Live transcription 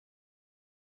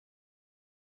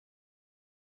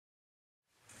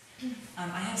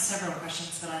I have several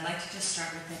questions, but I'd like to just start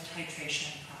with the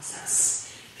titration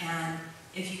process. And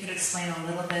if you could explain a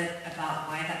little bit about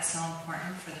why that's so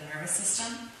important for the nervous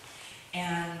system.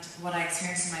 And what I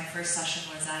experienced in my first session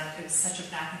was that it was such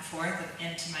a back and forth of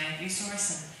into my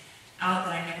resource and out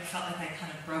that I never felt like I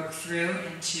kind of broke through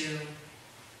into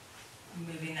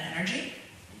moving the energy.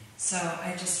 So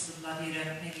I just would love you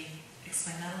to maybe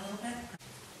explain that a little bit.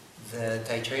 The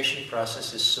titration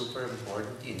process is super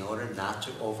important in order not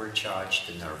to overcharge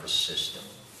the nervous system.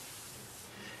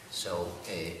 So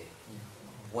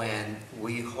when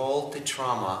we hold the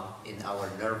trauma in our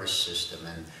nervous system,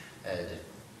 and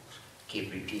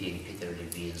keep repeating Peter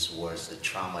Levine's words, the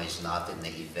trauma is not in the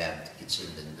event, it's in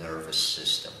the nervous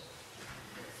system.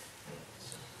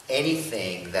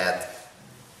 Anything that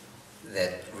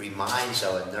reminds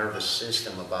our nervous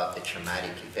system about the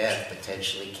traumatic event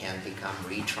potentially can become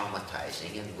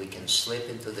re-traumatizing, and we can slip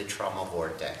into the trauma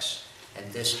vortex.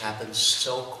 And this happens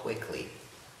so quickly.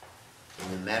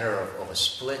 In a matter of a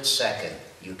split second,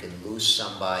 you can lose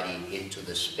somebody into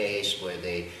the space where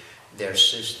their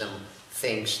system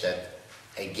thinks that,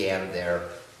 again, they're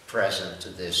present to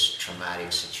this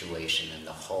traumatic situation, and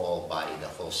the whole body, the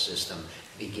whole system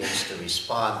begins to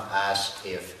respond as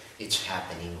if it's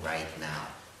happening right now.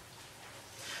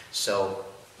 So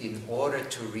in order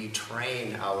to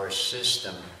retrain our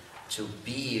system to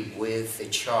be with the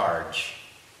charge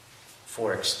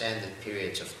for extended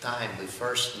periods of time, we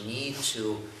first need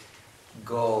to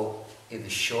go in the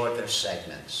shorter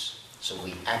segments. So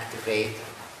we activate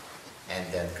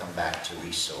and then come back to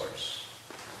resource.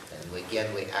 And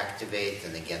again we activate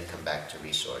and again come back to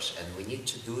resource. And we need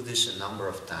to do this a number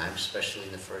of times, especially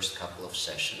in the first couple of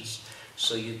sessions,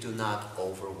 so you do not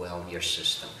overwhelm your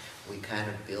system. We're kind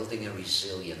of building a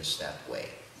resilience that way.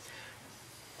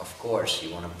 Of course,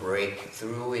 you want to break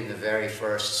through in the very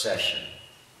first session,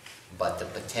 but the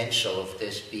potential of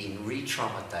this being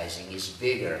re-traumatizing is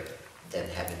bigger than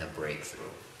having a breakthrough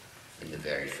in the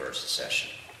very first session.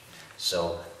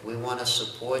 So we want to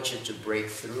support you to break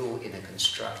through in a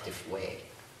constructive way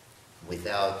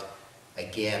without,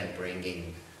 again,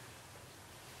 bringing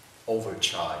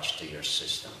overcharge to your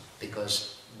system.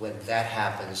 Because when that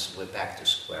happens, we're back to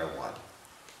square one.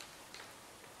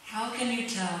 How can you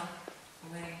tell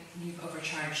when you've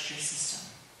overcharged your system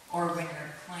or when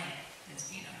your client is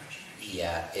being overcharged?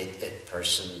 Yeah,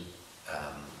 person,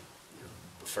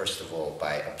 first of all,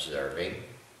 by observing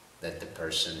that the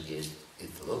person it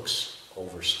looks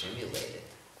overstimulated,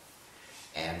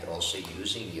 and also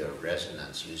using your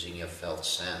resonance, using your felt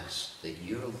sense, that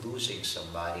you're losing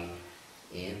somebody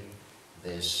in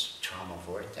this trauma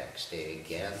vortex. They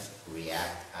again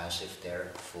react as if they're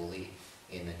fully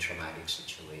in a traumatic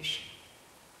situation.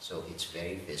 So it's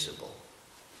very visible.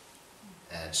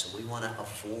 And so we want to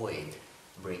avoid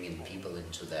bringing people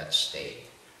into that state.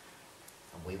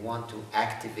 And we want to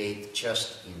activate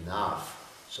just enough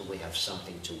so we have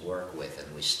something to work with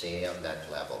and we stay on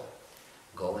that level.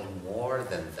 Going more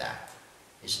than that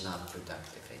is not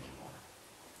productive anymore.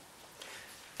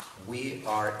 We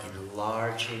are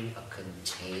enlarging a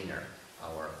container,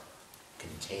 our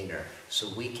container, so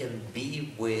we can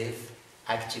be with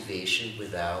activation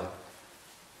without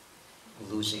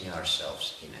losing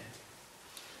ourselves in it.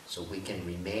 So we can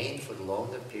remain for a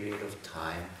longer period of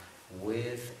time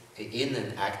in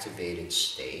an activated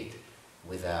state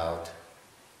without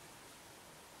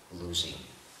losing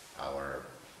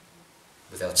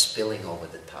without spilling over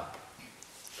the top,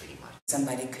 pretty much.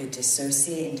 Somebody could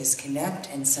dissociate and disconnect,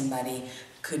 and somebody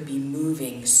could be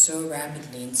moving so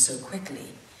rapidly and so quickly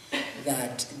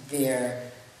that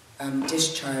their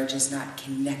discharge is not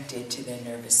connected to their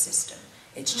nervous system.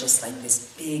 It's just like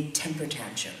this big temper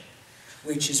tantrum,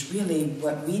 which is really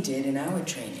what we did in our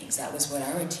trainings. That was what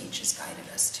our teachers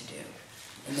guided us to do.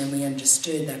 And then we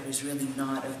understood that was really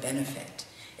not of benefit.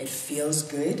 It feels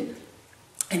good,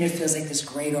 and it feels like this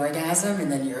great orgasm,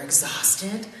 and then you're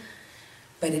exhausted,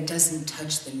 but it doesn't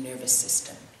touch the nervous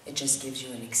system. It just gives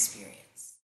you an experience.